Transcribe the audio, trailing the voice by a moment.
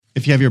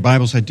If you have your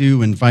Bibles, I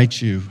do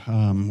invite you.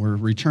 We're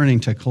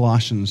returning to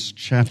Colossians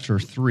chapter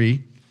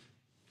 3.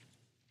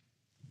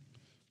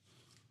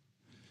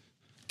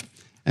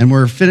 And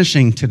we're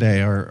finishing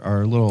today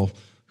our little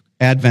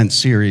Advent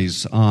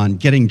series on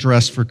getting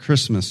dressed for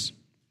Christmas.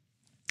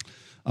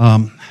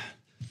 And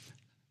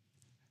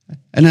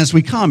as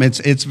we come,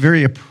 it's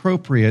very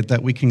appropriate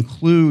that we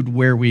conclude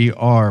where we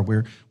are.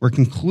 We're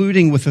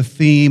concluding with the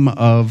theme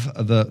of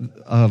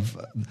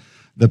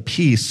the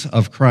peace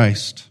of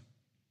Christ.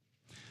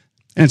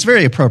 And it's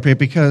very appropriate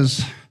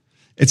because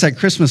it's at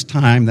Christmas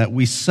time that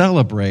we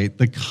celebrate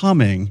the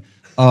coming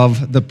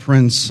of the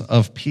Prince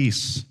of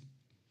Peace.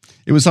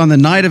 It was on the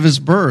night of his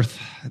birth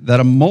that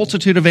a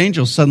multitude of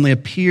angels suddenly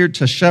appeared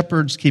to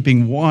shepherds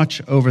keeping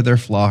watch over their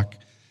flock.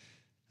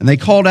 And they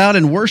called out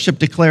in worship,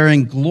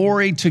 declaring,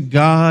 "Glory to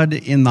God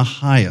in the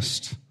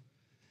highest,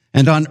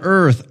 and on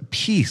earth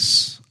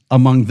peace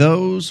among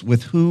those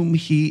with whom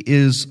he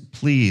is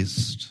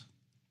pleased."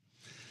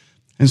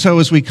 And so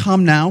as we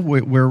come now,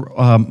 we're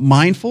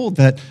mindful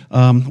that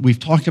we've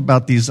talked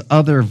about these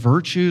other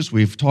virtues.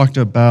 We've talked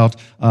about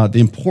the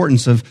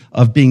importance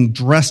of being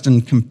dressed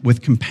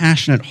with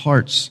compassionate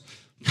hearts,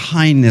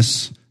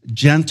 kindness,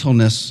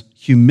 gentleness,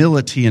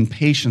 humility, and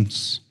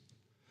patience.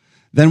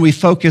 Then we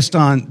focused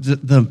on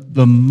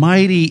the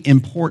mighty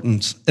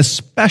importance,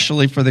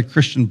 especially for the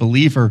Christian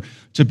believer,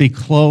 to be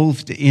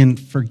clothed in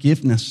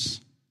forgiveness.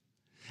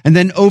 And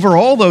then over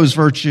all those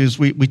virtues,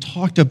 we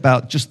talked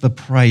about just the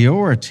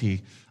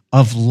priority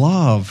of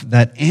love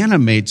that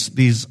animates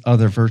these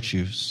other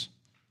virtues.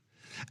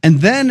 And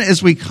then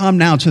as we come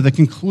now to the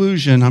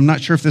conclusion, I'm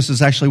not sure if this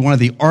is actually one of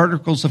the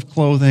articles of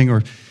clothing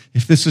or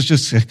if this is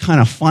just a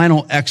kind of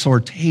final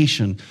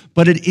exhortation,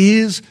 but it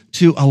is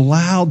to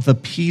allow the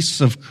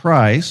peace of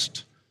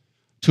Christ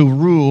to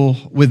rule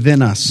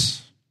within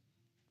us.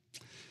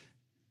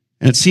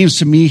 And it seems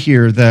to me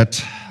here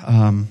that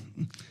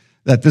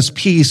this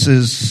peace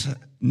is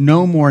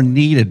no more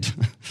needed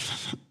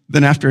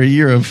than after a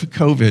year of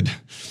COVID.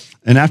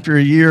 And after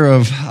a year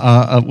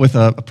with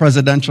a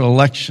presidential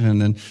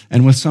election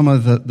and with some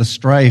of the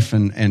strife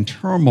and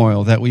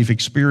turmoil that we've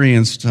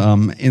experienced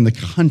in the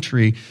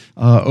country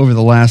over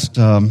the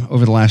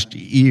last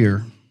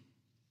year,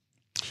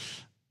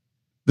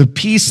 the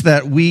peace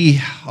that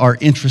we are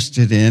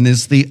interested in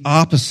is the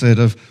opposite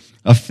of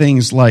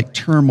things like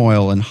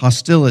turmoil and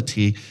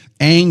hostility,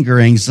 anger,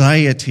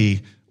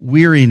 anxiety,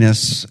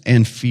 weariness,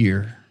 and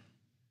fear.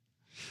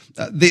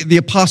 The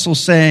apostle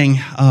saying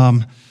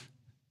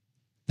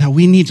that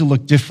we need to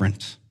look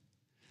different.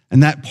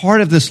 And that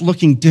part of this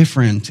looking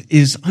different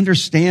is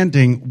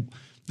understanding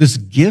this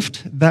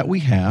gift that we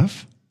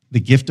have, the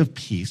gift of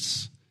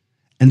peace,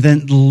 and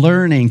then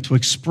learning to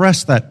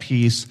express that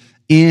peace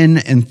in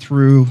and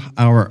through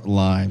our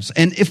lives.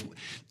 And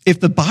if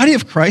the body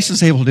of Christ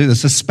is able to do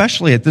this,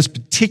 especially at this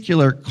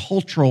particular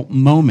cultural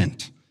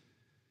moment,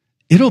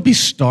 it'll be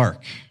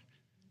stark.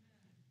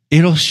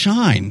 It'll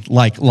shine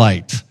like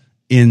light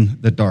in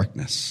the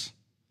darkness.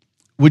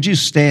 Would you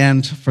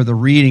stand for the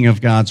reading of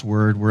God's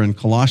word? We're in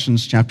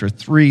Colossians chapter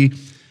 3,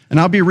 and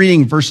I'll be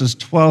reading verses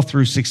 12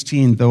 through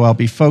 16, though I'll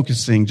be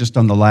focusing just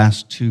on the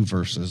last two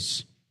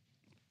verses.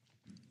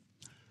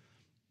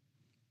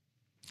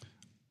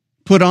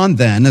 Put on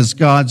then, as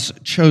God's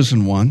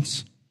chosen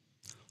ones,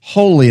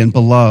 holy and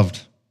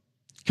beloved,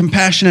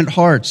 compassionate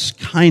hearts,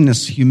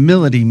 kindness,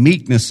 humility,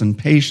 meekness, and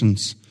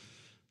patience,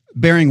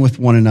 bearing with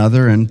one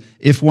another, and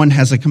if one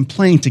has a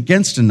complaint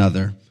against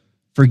another,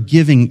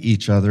 forgiving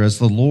each other as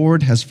the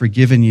Lord has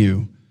forgiven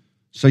you,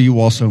 so you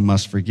also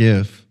must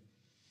forgive.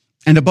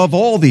 And above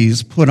all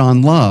these, put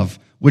on love,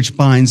 which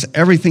binds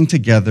everything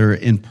together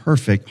in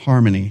perfect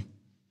harmony.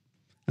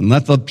 And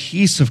let the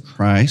peace of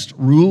Christ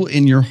rule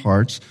in your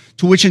hearts,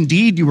 to which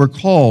indeed you were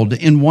called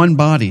in one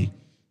body,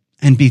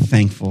 and be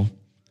thankful.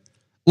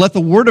 Let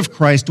the word of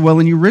Christ dwell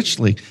in you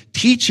richly,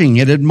 teaching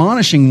and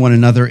admonishing one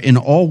another in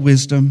all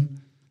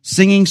wisdom,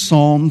 singing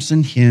psalms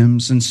and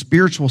hymns and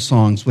spiritual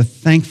songs with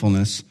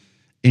thankfulness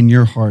in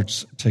your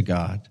hearts to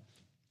God.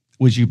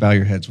 Would you bow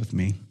your heads with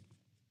me?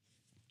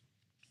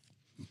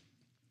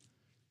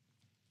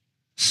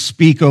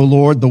 Speak, O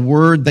Lord, the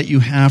word that you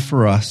have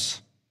for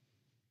us.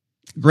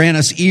 Grant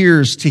us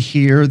ears to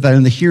hear, that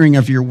in the hearing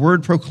of your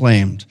word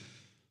proclaimed,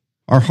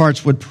 our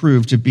hearts would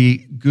prove to be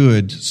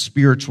good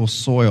spiritual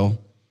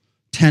soil,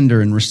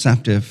 tender and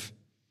receptive.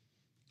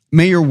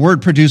 May your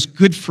word produce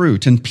good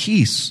fruit and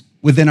peace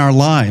within our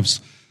lives.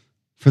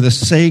 For the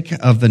sake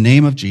of the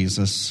name of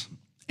Jesus,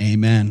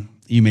 amen.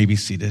 You may be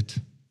seated.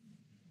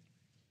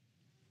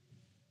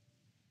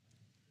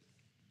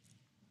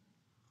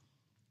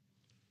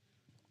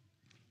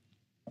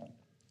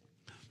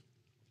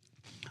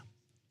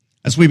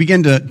 As we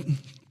begin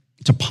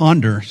to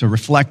ponder, to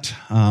reflect,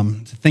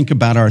 to think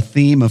about our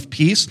theme of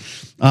peace,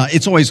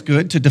 it's always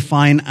good to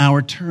define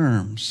our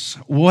terms.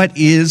 What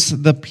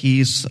is the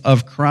peace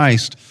of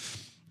Christ?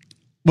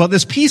 Well,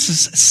 this peace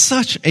is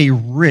such a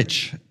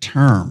rich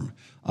term,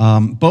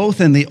 both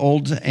in the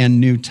Old and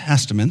New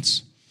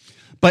Testaments.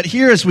 But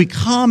here, as we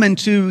come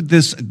into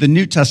the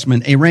New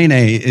Testament,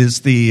 eirene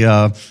is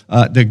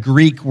the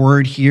Greek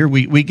word here.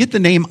 We get the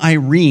name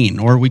Irene,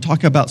 or we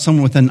talk about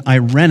someone with an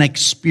irenic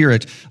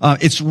spirit.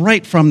 It's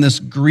right from this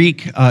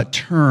Greek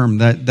term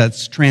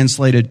that's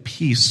translated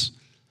peace.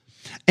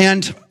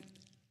 And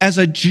as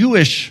a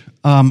Jewish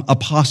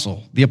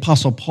apostle, the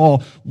Apostle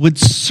Paul would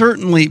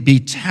certainly be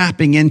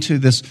tapping into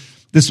this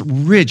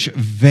rich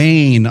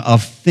vein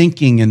of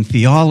thinking and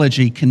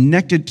theology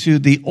connected to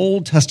the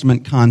Old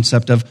Testament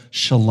concept of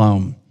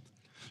shalom.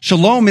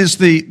 Shalom is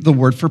the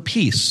word for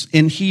peace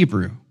in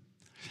Hebrew.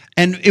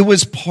 And it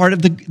was part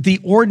of the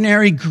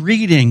ordinary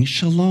greeting,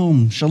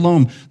 shalom,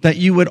 shalom, that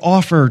you would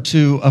offer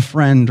to a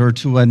friend or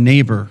to a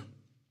neighbor.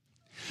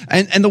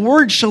 And the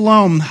word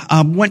shalom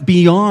went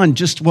beyond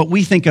just what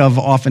we think of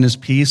often as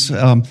peace.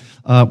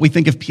 We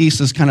think of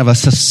peace as kind of a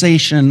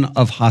cessation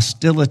of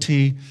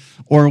hostility,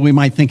 or we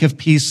might think of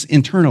peace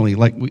internally,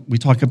 like we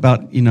talk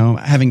about,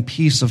 having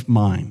peace of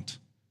mind.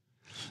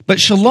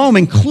 But shalom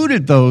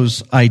included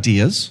those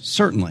ideas,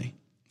 certainly.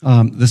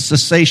 The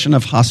cessation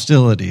of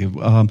hostility.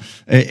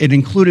 It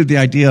included the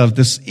idea of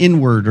this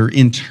inward or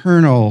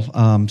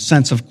internal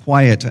sense of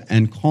quiet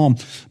and calm.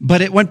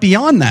 But it went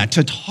beyond that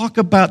to talk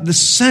about the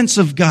sense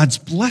of God's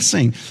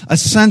blessing, a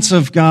sense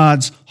of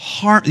God's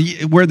heart,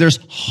 where there's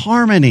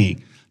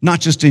harmony,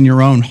 not just in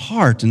your own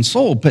heart and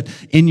soul, but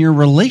in your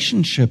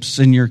relationships,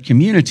 in your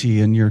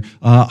community, in your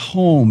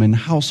home and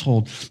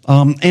household.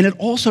 And it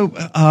also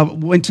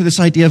went to this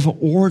idea of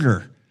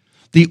order.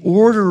 The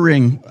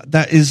ordering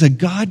that is a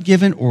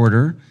God-given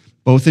order,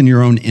 both in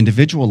your own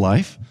individual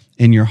life,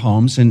 in your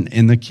homes, and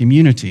in the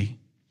community.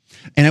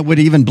 And it would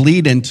even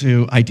bleed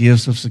into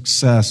ideas of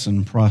success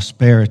and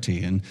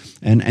prosperity.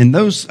 And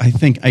those, I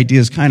think,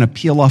 ideas kind of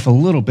peel off a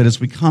little bit as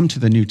we come to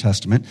the New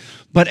Testament.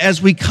 But as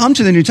we come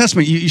to the New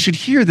Testament, you should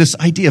hear this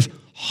idea of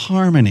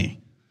harmony,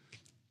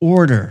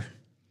 order,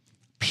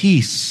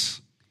 peace,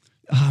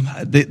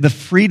 the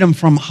freedom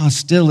from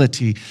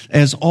hostility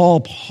as all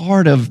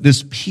part of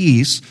this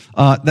peace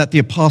that the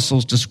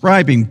apostle's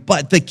describing.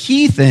 But the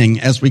key thing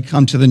as we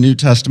come to the New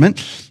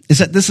Testament is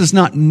that this is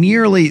not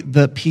merely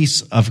the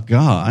peace of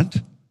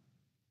God,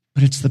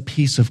 but it's the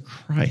peace of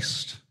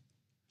Christ.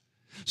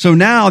 So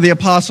now the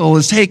apostle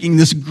is taking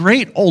this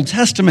great Old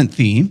Testament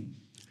theme,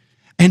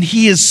 and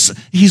he's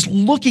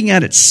looking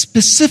at it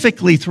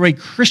specifically through a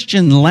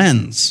Christian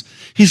lens.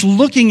 He's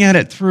looking at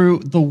it through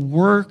the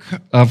work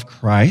of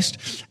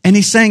Christ, and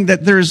he's saying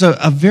that there's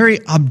a very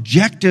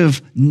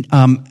objective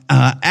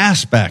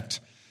aspect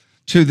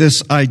to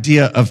this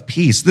idea of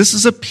peace. This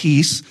is a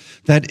peace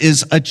that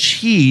is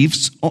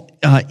achieved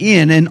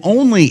in and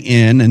only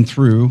in and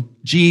through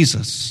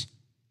Jesus.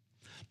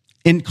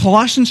 In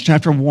Colossians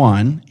chapter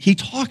 1, he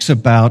talks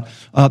about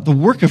the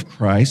work of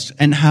Christ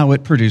and how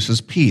it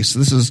produces peace.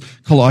 This is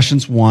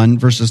Colossians 1,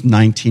 verses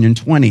 19 and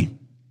 20.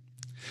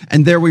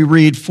 And there we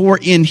read, "For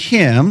in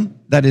him,"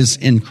 that is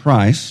in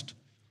Christ,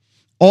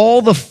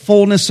 "all the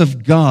fullness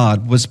of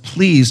God was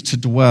pleased to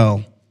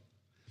dwell,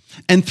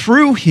 and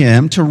through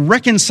him to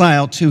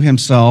reconcile to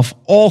himself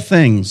all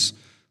things,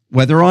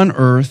 whether on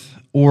earth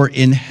or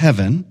in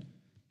heaven."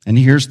 And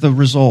here's the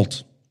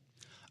result: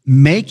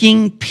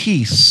 making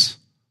peace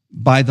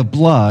by the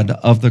blood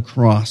of the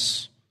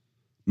cross.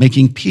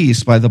 Making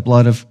peace by the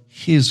blood of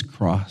his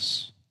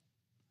cross.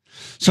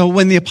 So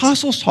when the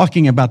apostle's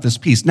talking about this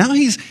peace, now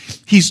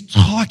he's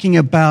talking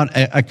about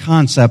a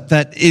concept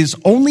that is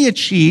only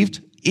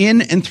achieved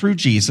in and through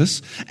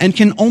Jesus and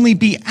can only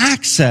be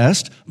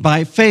accessed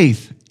by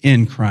faith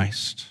in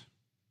Christ.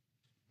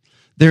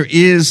 There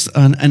is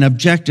an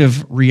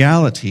objective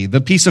reality.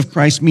 The peace of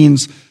Christ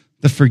means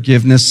the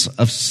forgiveness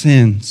of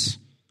sins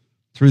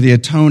through the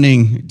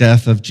atoning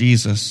death of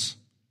Jesus.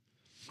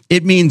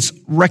 It means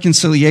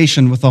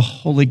reconciliation with a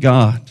holy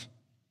God.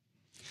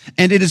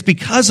 And it is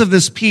because of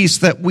this peace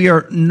that we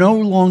are no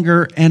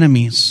longer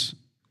enemies.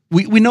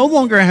 We no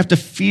longer have to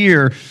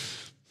fear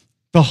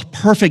the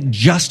perfect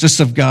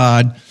justice of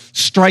God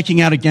striking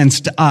out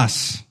against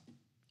us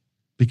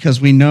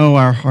because we know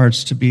our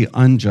hearts to be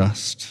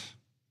unjust.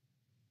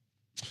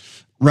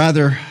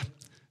 Rather,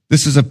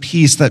 this is a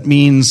peace that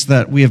means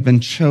that we have been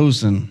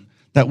chosen,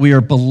 that we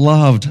are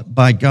beloved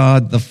by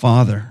God the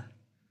Father.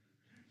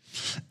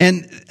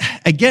 And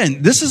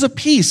again, this is a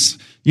peace.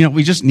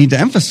 We just need to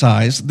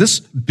emphasize this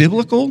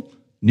biblical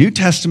New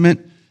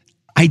Testament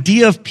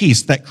idea of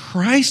peace that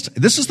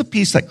this is the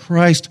peace that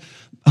Christ,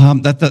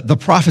 that the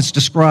prophets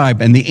describe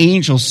and the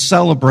angels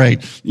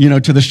celebrate,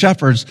 to the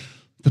shepherds.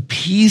 The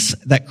peace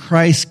that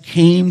Christ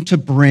came to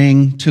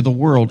bring to the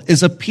world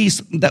is a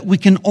peace that we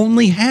can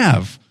only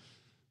have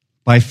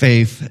by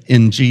faith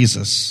in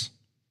Jesus.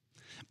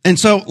 And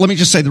so let me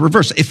just say the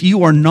reverse. If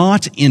you are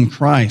not in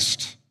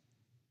Christ,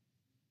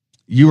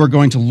 you are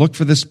going to look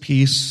for this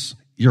peace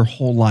your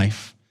whole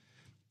life,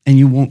 and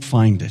you won't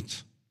find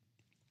it.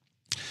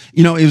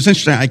 It was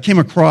interesting. I came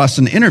across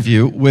an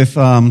interview with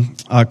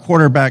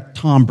quarterback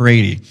Tom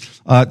Brady.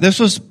 This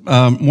was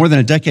more than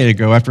a decade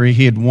ago after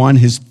he had won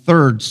his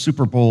third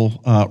Super Bowl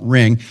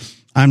ring.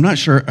 I'm not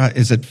sure,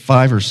 is it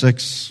 5 or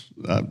 6?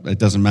 It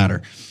doesn't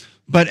matter.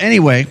 But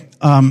anyway,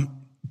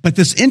 but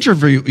this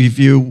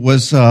interview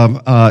was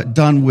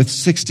done with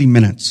 60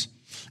 Minutes,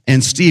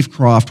 and Steve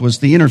Kroft was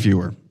the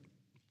interviewer.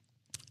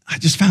 I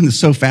just found this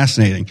so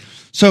fascinating.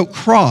 So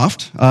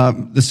Kroft,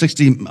 the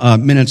 60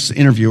 Minutes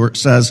interviewer,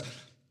 says,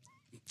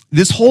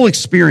 this whole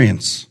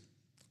experience,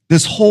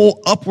 this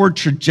whole upward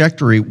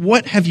trajectory,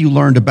 what have you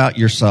learned about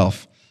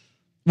yourself?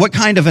 What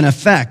kind of an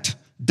effect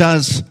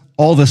does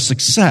all the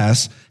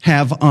success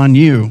have on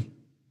you?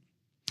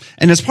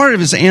 And as part of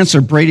his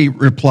answer, Brady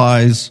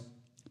replies,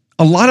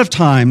 a lot of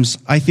times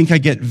I think I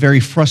get very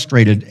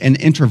frustrated and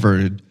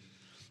introverted,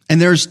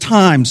 and there's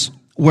times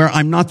where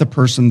I'm not the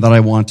person that I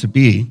want to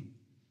be.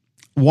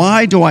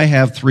 Why do I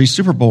have 3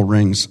 Super Bowl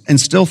rings and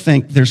still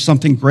think there's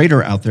something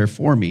greater out there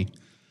for me?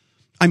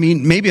 I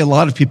mean, maybe a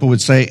lot of people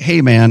would say,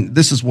 hey man,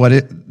 this is what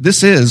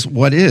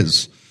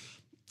is.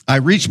 I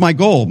reached my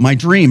goal, my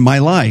dream, my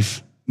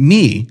life.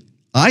 Me,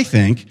 I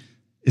think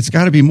it's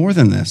got to be more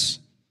than this.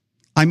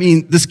 I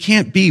mean, this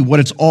can't be what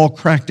it's all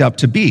cracked up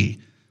to be.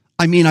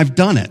 I mean, I've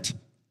done it.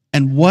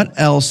 And what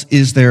else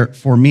is there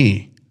for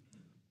me?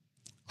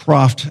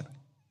 Kroft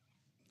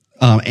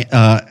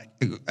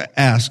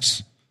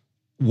asks,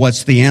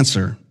 what's the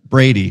answer?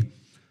 Brady,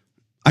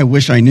 I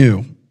wish I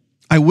knew.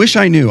 I wish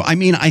I knew. I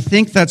mean, I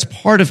think that's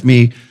part of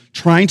me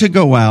trying to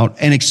go out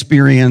and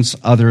experience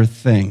other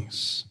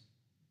things.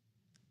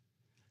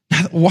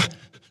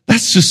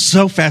 That's just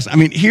so fast. I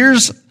mean,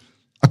 here's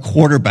a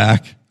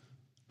quarterback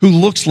who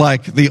looks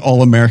like the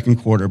All-American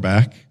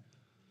quarterback,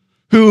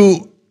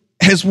 who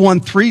has won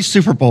 3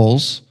 Super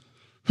Bowls,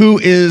 who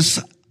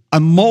is a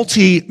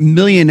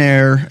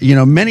multi-millionaire,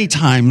 many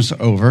times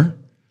over,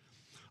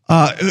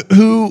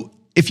 who,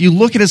 if you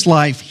look at his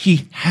life,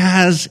 he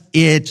has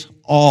it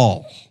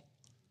all.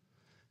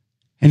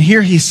 And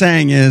here he's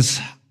saying is,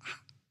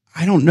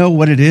 I don't know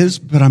what it is,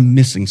 but I'm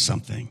missing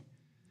something.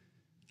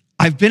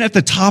 I've been at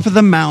the top of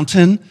the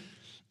mountain,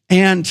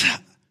 and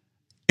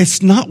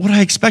it's not what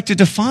I expected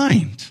to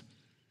find.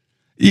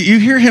 You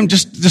hear him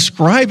just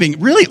describing,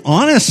 really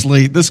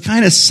honestly, this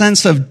kind of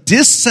sense of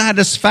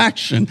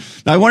dissatisfaction.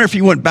 Now, I wonder if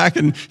he went back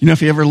and, if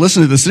he ever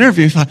listened to this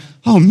interview, he thought,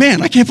 oh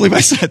man, I can't believe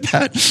I said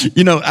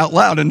that, out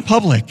loud in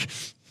public.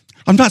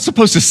 I'm not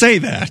supposed to say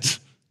that.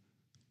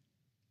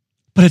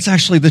 But it's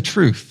actually the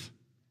truth.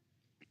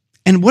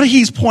 And what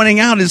he's pointing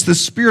out is the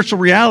spiritual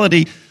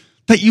reality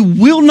that you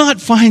will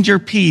not find your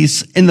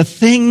peace in the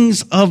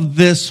things of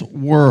this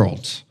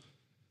world.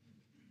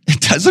 It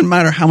doesn't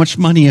matter how much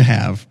money you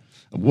have,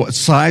 what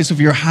size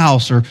of your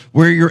house, or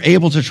where you're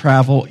able to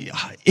travel.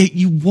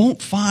 You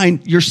won't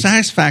find your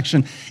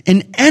satisfaction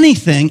in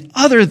anything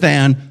other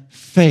than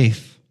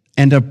faith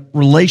and a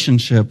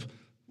relationship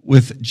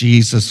with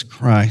Jesus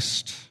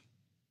Christ.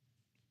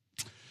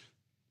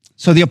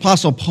 So the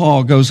Apostle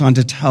Paul goes on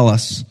to tell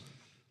us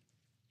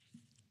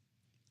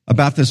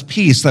about this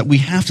peace, that we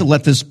have to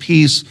let this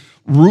peace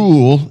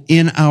rule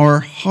in our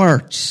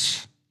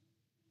hearts.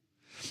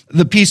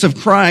 The peace of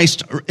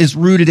Christ is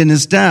rooted in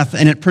his death,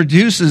 and it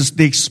produces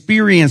the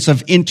experience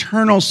of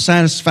internal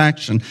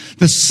satisfaction,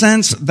 the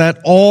sense that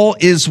all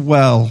is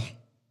well.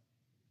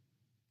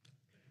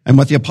 And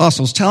what the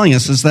apostle's telling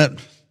us is that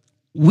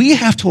we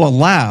have to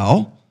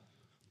allow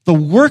the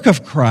work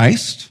of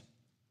Christ,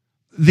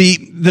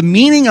 the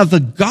meaning of the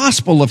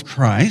gospel of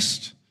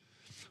Christ,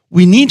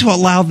 we need to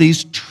allow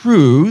these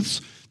truths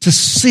to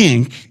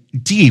sink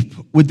deep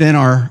within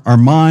our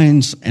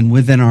minds and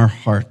within our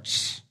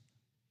hearts.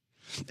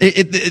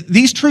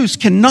 These truths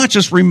cannot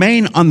just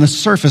remain on the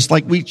surface,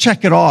 like we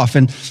check it off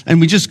and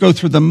we just go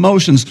through the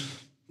motions,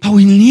 but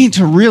we need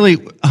to really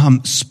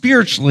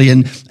spiritually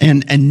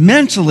and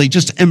mentally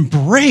just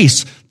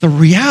embrace the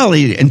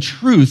reality and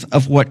truth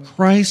of what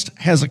Christ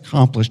has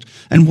accomplished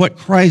and what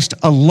Christ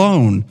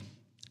alone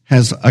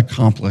has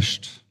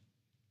accomplished.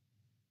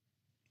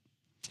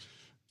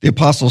 The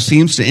apostle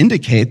seems to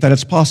indicate that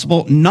it's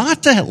possible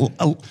not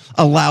to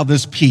allow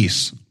this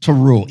peace to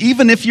rule,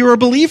 even if you're a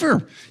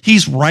believer.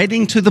 He's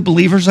writing to the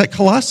believers at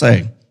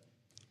Colossae.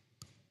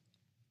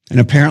 And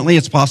apparently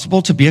it's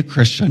possible to be a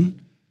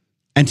Christian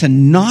and to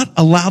not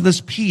allow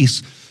this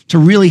peace to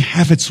really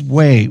have its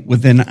way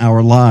within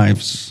our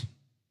lives.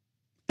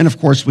 And of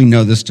course, we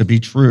know this to be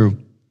true.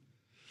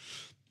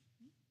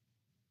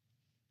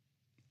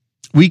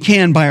 We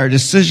can, by our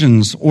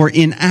decisions or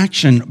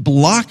inaction,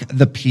 block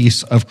the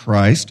peace of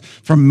Christ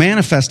from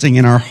manifesting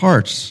in our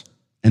hearts,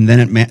 and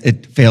then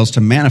it fails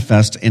to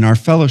manifest in our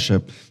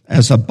fellowship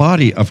as a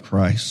body of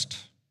Christ.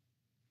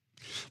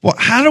 Well,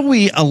 how do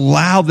we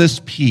allow this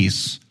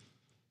peace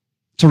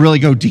to really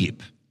go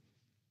deep?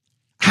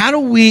 How do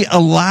we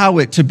allow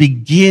it to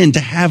begin to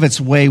have its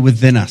way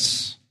within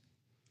us?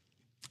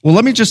 Well,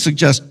 let me just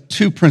suggest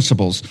 2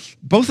 principles.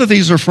 Both of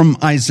these are from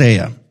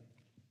Isaiah.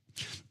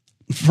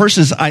 First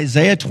is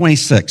Isaiah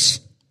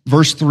 26,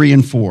 verse 3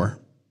 and 4.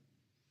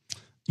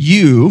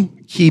 You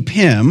keep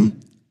him,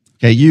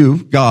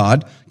 you,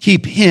 God,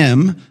 keep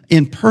him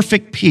in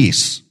perfect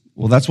peace.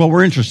 Well, that's what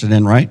we're interested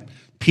in, right?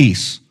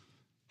 Peace.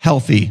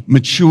 Healthy,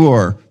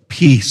 mature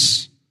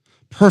peace.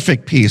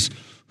 Perfect peace.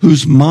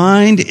 Whose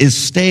mind is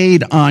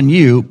stayed on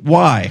you.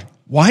 Why?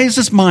 Why is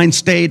his mind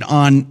stayed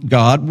on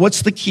God?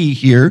 What's the key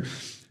here?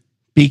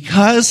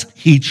 Because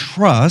he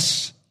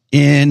trusts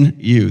in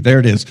you. There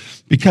it is.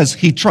 Because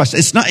he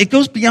trusts. It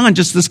goes beyond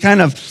just this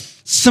kind of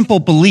simple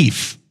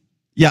belief.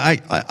 Yeah,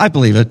 I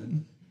believe it.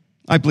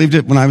 I believed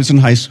it when I was in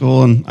high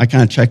school, and I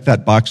kind of checked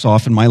that box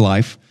off in my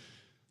life.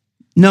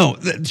 No,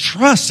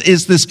 trust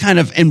is this kind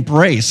of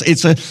embrace.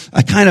 It's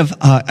a kind of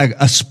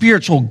a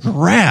spiritual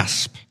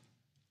grasp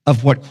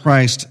of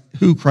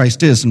who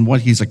Christ is and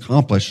what he's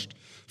accomplished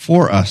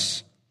for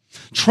us.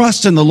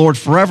 Trust in the Lord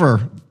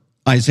forever,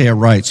 Isaiah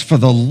writes, for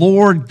the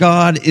Lord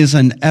God is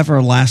an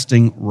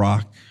everlasting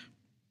rock.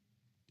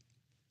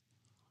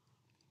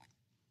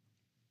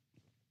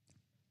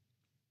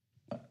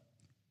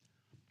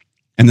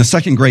 And the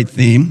second great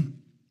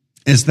theme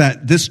is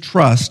that this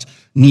trust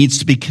needs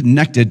to be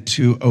connected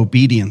to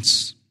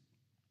obedience.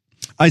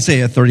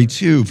 Isaiah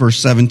 32, verse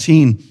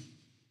 17.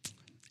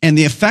 And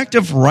the effect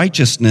of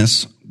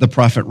righteousness, the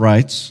prophet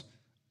writes,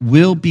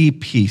 will be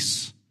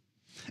peace.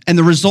 And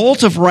the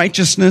result of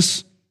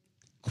righteousness,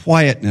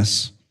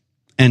 quietness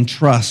and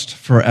trust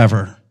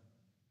forever.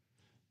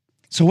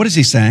 So what is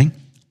he saying?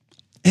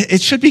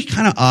 It should be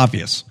kind of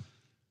obvious.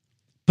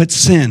 But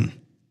sin,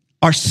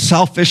 our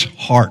selfish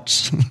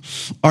hearts,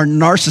 our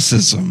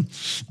narcissism,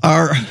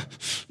 our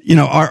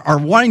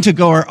wanting to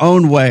go our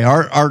own way,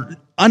 our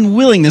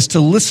unwillingness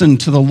to listen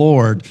to the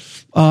Lord.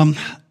 Well,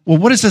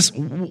 what is this?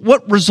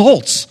 What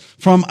results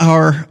from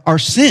our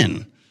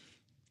sin?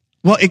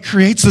 Well, it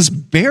creates this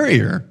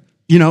barrier,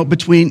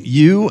 between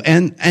you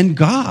and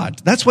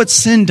God. That's what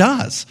sin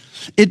does.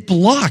 It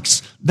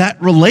blocks that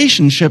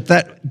relationship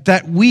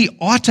that we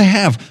ought to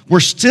have. We're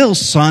still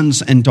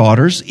sons and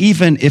daughters,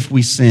 even if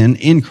we sin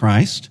in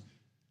Christ.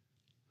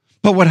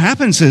 But what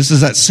happens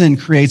is that sin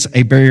creates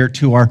a barrier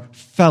to our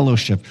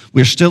fellowship.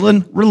 We're still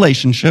in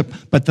relationship,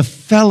 but the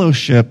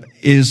fellowship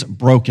is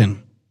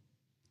broken.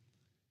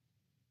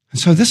 And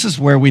so this is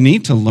where we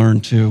need to learn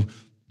to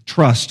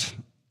trust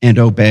and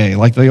obey,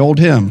 like the old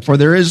hymn, for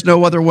there is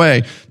no other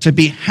way to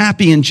be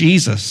happy in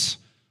Jesus,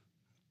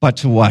 but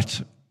to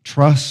what?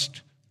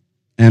 Trust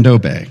and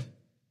obey.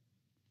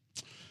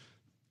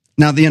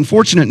 Now, the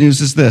unfortunate news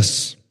is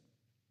this.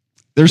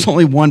 There's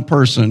only one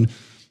person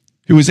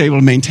who was able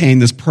to maintain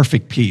this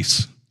perfect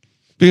peace.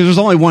 Because there's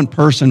only one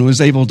person who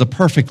was able to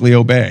perfectly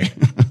obey,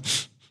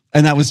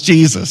 and that was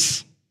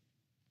Jesus.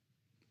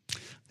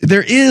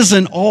 There is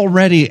an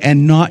already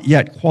and not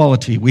yet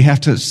quality we have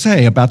to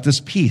say about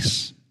this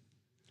peace.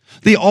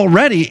 The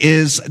already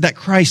is that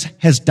Christ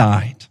has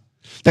died,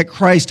 that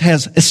Christ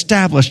has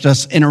established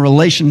us in a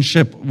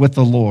relationship with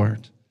the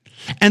Lord.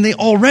 And the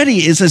already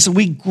is as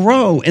we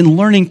grow in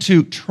learning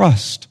to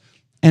trust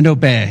and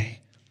obey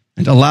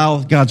and allow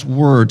God's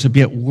word to be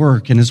at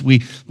work. And as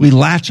we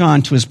latch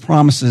on to his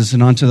promises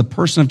and onto the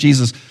person of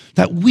Jesus,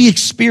 that we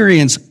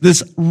experience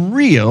this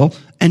real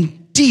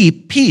and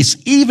deep peace,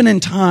 even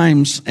in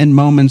times and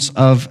moments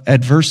of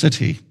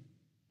adversity.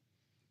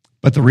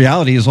 But the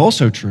reality is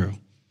also true.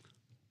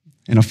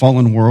 In a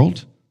fallen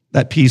world,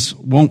 that peace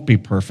won't be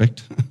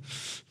perfect.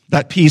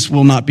 That peace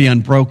will not be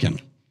unbroken.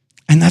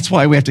 And that's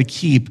why we have to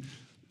keep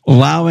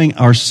allowing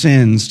our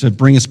sins to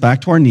bring us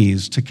back to our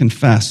knees, to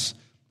confess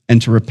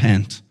and to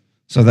repent,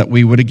 so that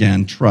we would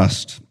again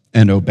trust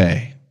and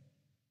obey.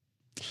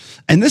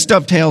 And this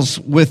dovetails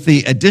with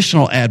the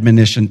additional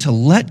admonition to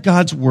let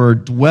God's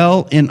word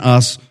dwell in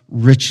us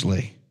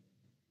richly.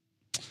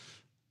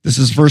 This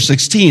is verse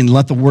 16.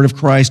 Let the word of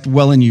Christ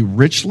dwell in you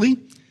richly,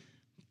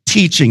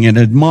 teaching and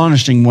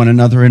admonishing one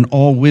another in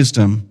all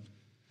wisdom,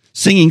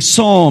 singing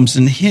psalms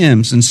and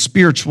hymns and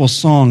spiritual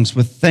songs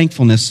with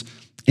thankfulness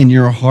in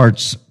your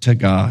hearts to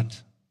God.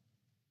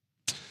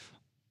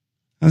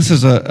 Now, this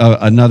is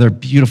another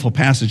beautiful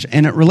passage,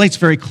 and it relates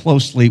very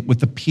closely with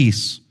the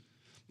peace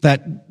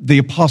that the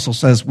apostle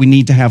says we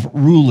need to have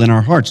rule in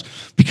our hearts.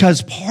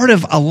 Because part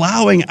of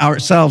allowing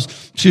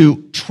ourselves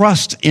to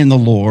trust in the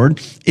Lord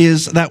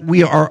is that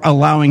we are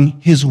allowing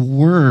his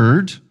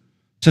word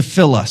to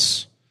fill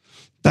us,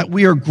 that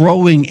we are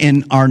growing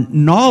in our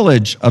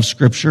knowledge of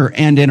Scripture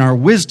and in our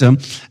wisdom.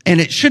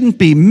 And it shouldn't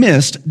be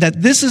missed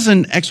that this is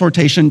an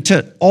exhortation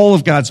to all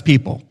of God's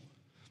people.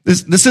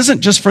 This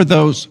isn't just for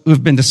those who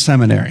have been to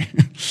seminary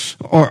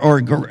or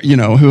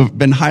who have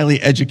been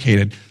highly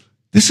educated.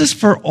 This is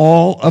for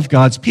all of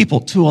God's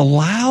people to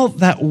allow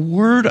that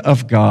word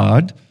of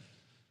God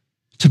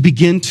to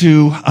begin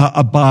to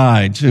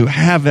abide, to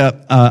have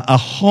a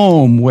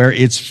home where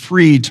it's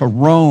free to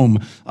roam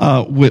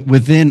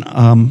within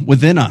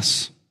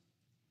us.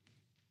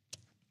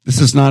 This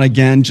is not,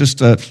 again,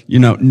 just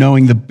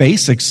knowing the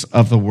basics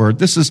of the word.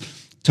 This is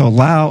to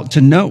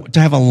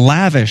have a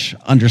lavish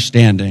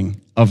understanding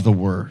of the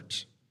word.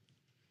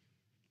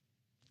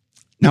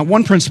 Now,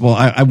 one principle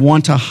I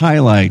want to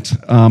highlight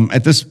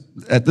at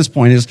this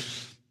point is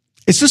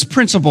it's this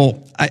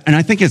principle, and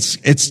I think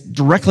it's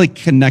directly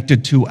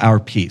connected to our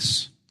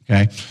peace.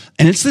 Okay,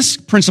 and it's this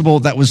principle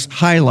that was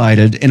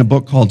highlighted in a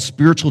book called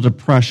Spiritual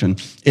Depression: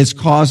 Its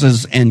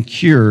Causes and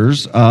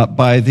Cures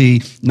by the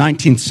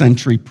 19th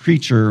century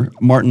preacher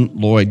Martin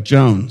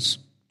Lloyd-Jones.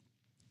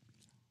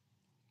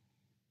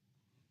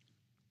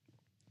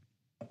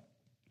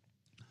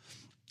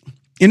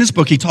 In his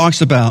book, he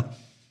talks about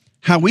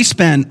how we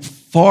spend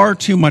far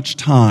too much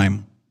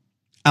time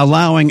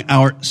allowing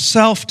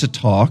ourself to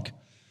talk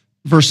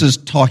versus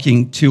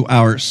talking to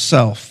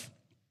ourself.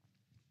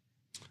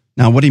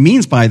 Now, what he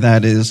means by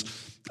that is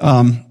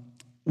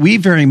we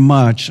very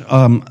much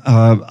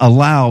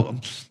allow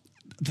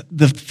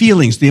the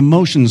feelings, the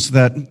emotions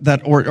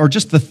that or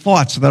just the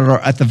thoughts that are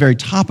at the very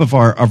top of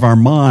our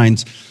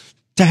minds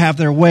to have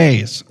their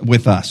ways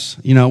with us.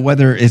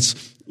 Whether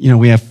it's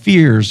we have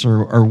fears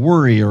or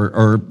worry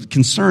or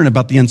concern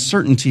about the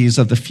uncertainties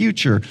of the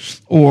future,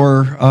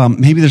 or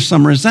maybe there's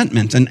some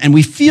resentment, and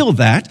we feel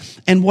that.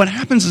 And what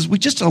happens is we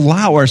just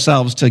allow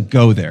ourselves to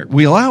go there.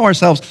 We allow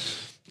ourselves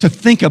to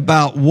think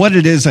about what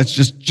it is that's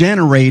just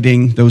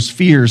generating those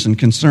fears and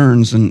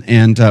concerns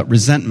and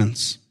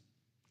resentments.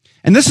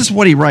 And this is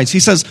what he writes.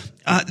 He says,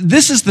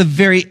 this is the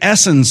very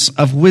essence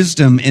of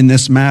wisdom in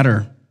this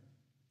matter.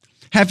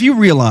 Have you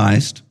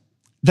realized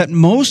that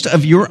most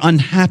of your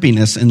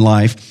unhappiness in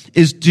life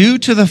is due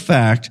to the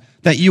fact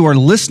that you are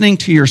listening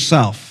to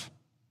yourself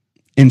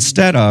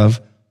instead of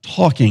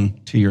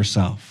talking to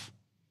yourself?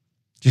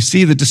 Do you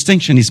see the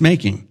distinction he's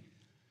making?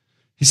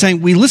 He's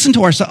saying we listen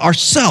to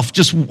ourself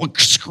just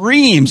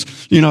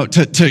screams,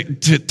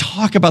 to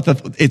talk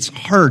about its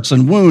hurts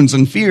and wounds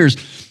and fears.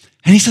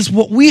 And he says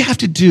what we have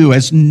to do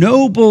as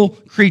noble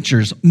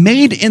creatures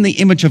made in the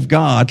image of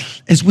God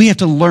is we have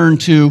to learn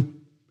to,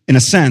 in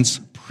a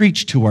sense,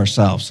 preach to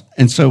ourselves.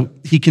 And so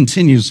he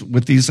continues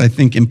with these, I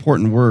think,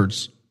 important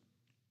words.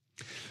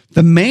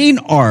 The main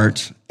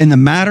art in the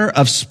matter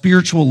of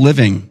spiritual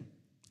living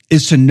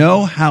is to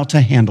know how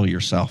to handle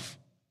yourself.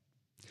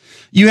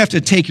 You have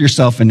to take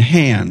yourself in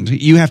hand.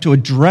 You have to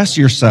address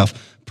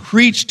yourself,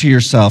 preach to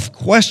yourself,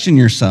 question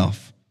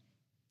yourself.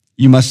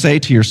 You must say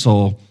to your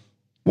soul,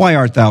 why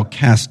art thou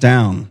cast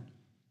down?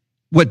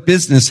 What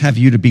business have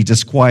you to be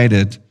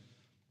disquieted?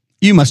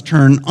 You must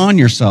turn on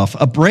yourself,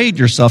 upbraid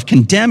yourself,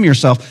 condemn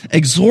yourself,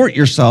 exhort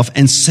yourself,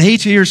 and say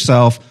to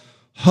yourself,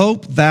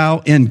 hope thou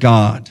in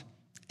God,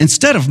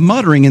 instead of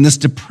muttering in this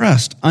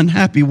depressed,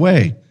 unhappy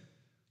way.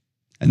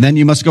 And then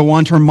you must go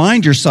on to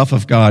remind yourself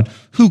of God,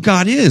 who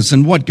God is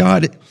and what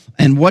God is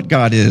and what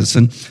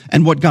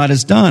God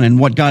has done and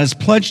what God has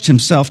pledged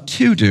himself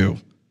to do.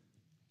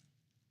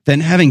 Then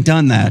having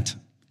done that,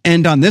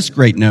 end on this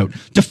great note,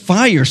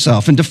 defy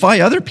yourself and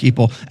defy other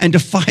people and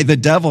defy the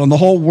devil and the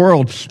whole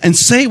world and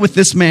say with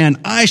this man,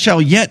 I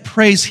shall yet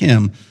praise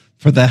him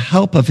for the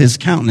help of his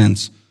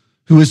countenance,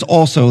 who is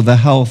also the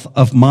health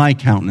of my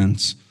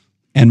countenance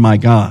and my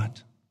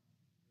God.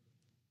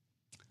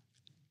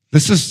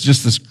 This is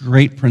just this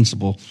great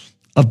principle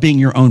of being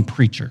your own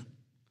preacher,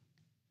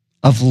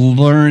 of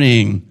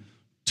learning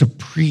to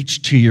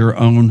preach to your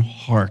own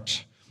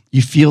heart.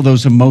 You feel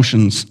those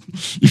emotions.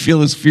 You feel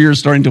those fears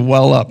starting to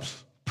well up.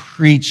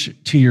 Preach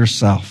to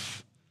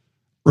yourself,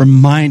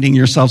 reminding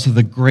yourselves of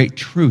the great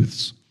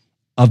truths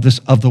of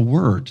the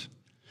Word.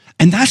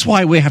 And that's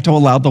why we have to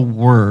allow the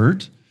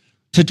Word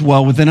to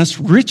dwell within us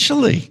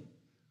richly,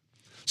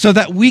 so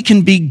that we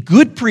can be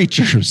good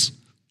preachers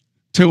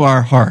to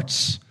our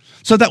hearts,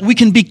 so that we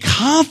can be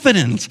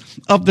confident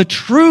of the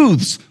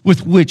truths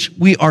with which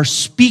we are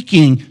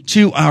speaking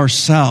to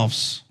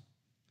ourselves.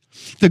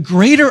 The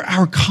greater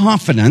our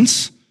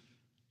confidence,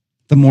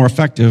 the more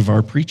effective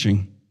our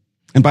preaching.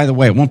 And by the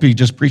way, it won't be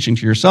just preaching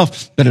to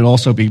yourself, but it'll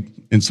also be,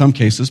 in some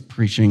cases,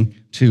 preaching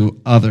to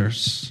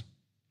others.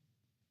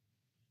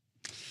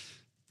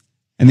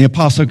 And the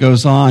apostle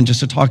goes on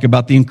just to talk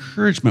about the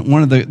encouragement.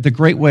 One of the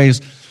great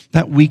ways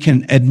that we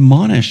can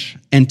admonish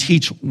and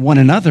teach one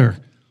another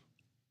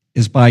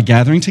is by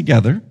gathering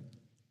together,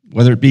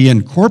 whether it be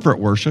in corporate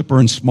worship or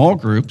in small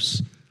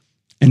groups,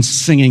 and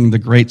singing the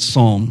great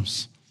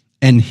psalms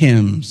and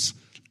hymns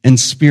and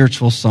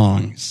spiritual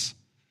songs.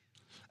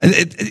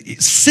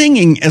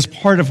 Singing as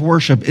part of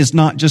worship is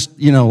not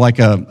just, like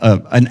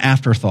an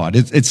afterthought.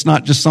 It's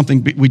not just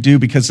something we do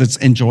because it's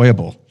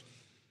enjoyable.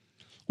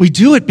 We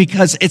do it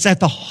because it's at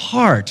the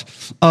heart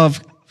of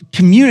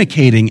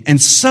communicating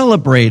and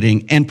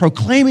celebrating and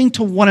proclaiming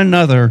to one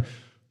another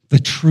the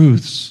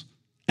truths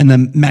and the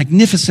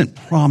magnificent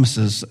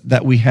promises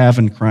that we have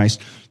in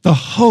Christ. The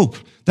hope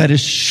that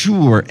is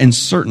sure and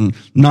certain,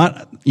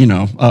 not,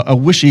 a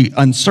wishy,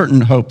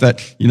 uncertain hope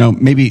that,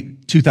 maybe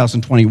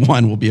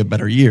 2021 will be a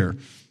better year.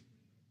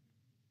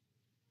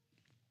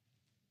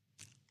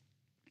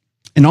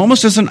 And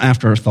almost as an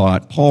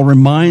afterthought, Paul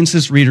reminds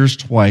his readers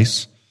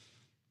twice,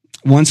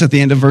 once at the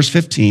end of verse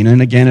 15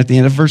 and again at the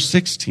end of verse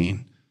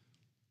 16,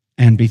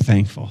 and be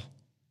thankful.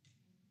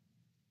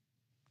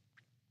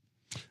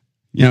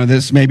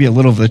 This may be a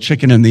little of the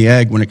chicken and the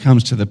egg when it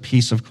comes to the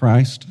peace of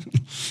Christ.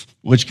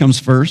 Which comes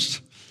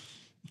first?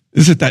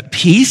 Is it that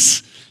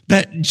peace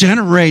that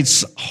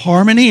generates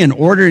harmony and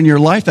order in your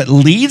life that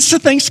leads to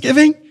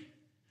thanksgiving?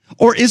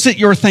 Or is it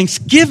your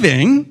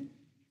thanksgiving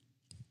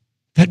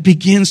that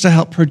begins to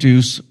help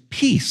produce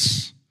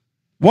peace?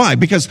 Why?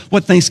 Because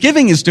what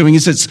thanksgiving is doing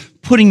is it's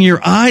putting your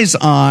eyes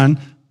on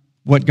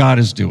what God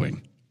is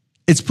doing.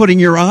 It's putting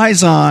your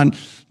eyes on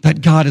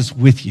that God is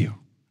with you,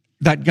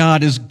 that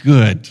God is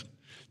good,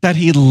 that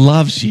he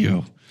loves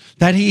you,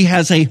 that he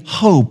has a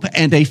hope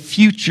and a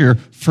future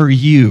for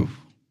you.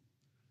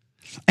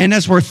 And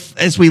as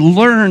we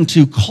learn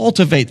to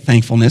cultivate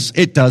thankfulness,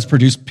 it does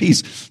produce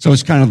peace. So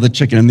it's kind of the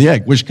chicken and the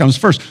egg. Which comes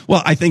first?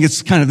 Well, I think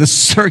it's kind of the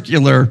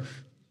circular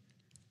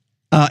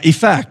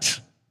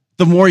effect.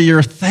 The more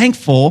you're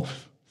thankful,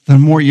 the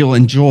more you'll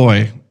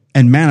enjoy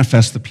and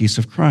manifest the peace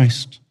of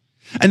Christ.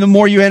 And the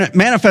more you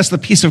manifest the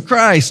peace of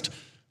Christ,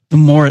 the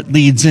more it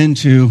leads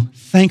into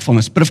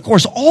thankfulness. But of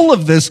course, all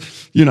of this,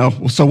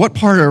 so what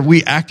part are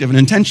we active and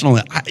intentional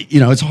in?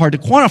 It's hard to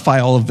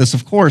quantify all of this,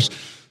 of course.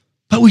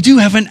 But we do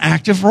have an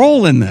active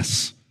role in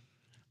this.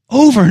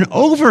 Over and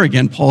over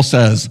again, Paul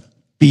says,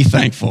 be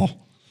thankful,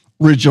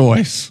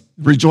 rejoice.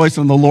 Rejoice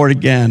in the Lord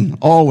again,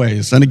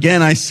 always. And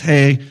again, I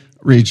say,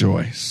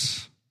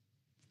 rejoice.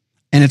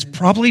 And it's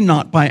probably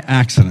not by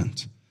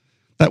accident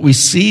that we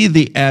see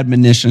the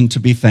admonition to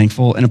be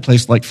thankful in a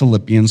place like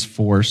Philippians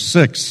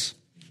 4:6,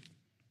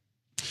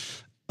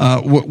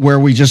 where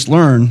we just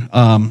learn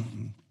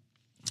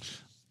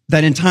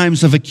that in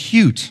times of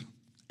acute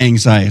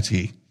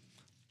anxiety,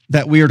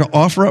 that we are to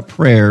offer up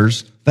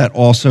prayers that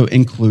also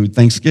include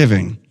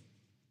thanksgiving.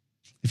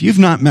 If you've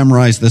not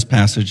memorized this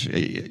passage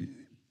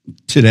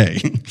today,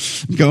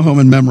 go home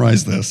and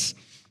memorize this.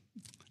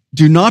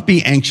 Do not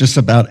be anxious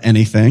about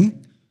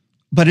anything,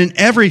 but in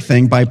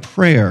everything by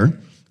prayer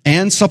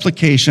and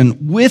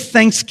supplication with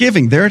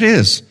thanksgiving. There it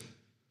is.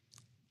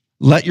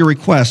 Let your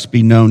requests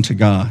be known to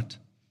God.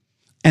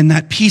 And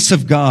that peace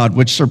of God,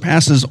 which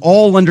surpasses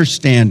all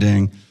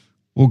understanding,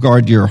 will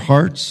guard your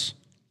hearts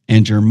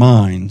and your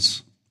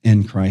minds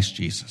in Christ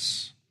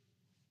Jesus.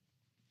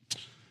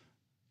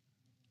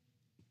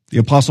 The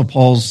Apostle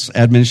Paul's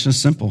admonition is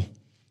simple.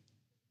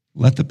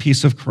 Let the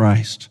peace of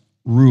Christ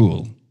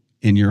rule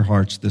in your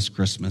hearts this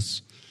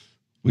Christmas.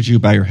 Would you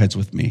bow your heads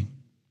with me?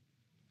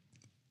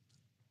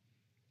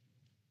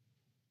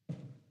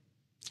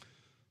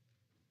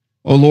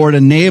 O Lord,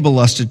 enable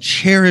us to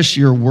cherish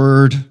your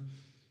word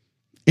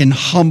in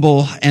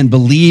humble and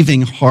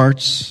believing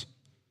hearts,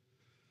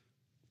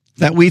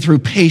 that we through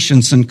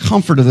patience and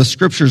comfort of the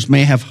scriptures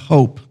may have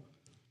hope.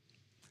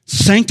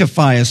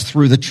 Sanctify us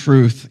through the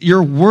truth.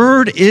 Your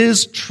word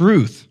is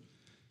truth.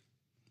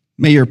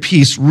 May your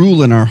peace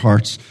rule in our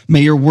hearts.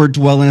 May your word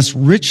dwell in us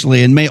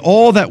richly, and may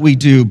all that we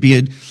do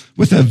be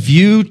with a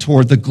view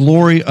toward the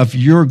glory of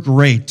your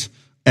great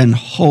and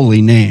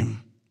holy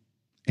name.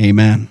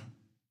 Amen.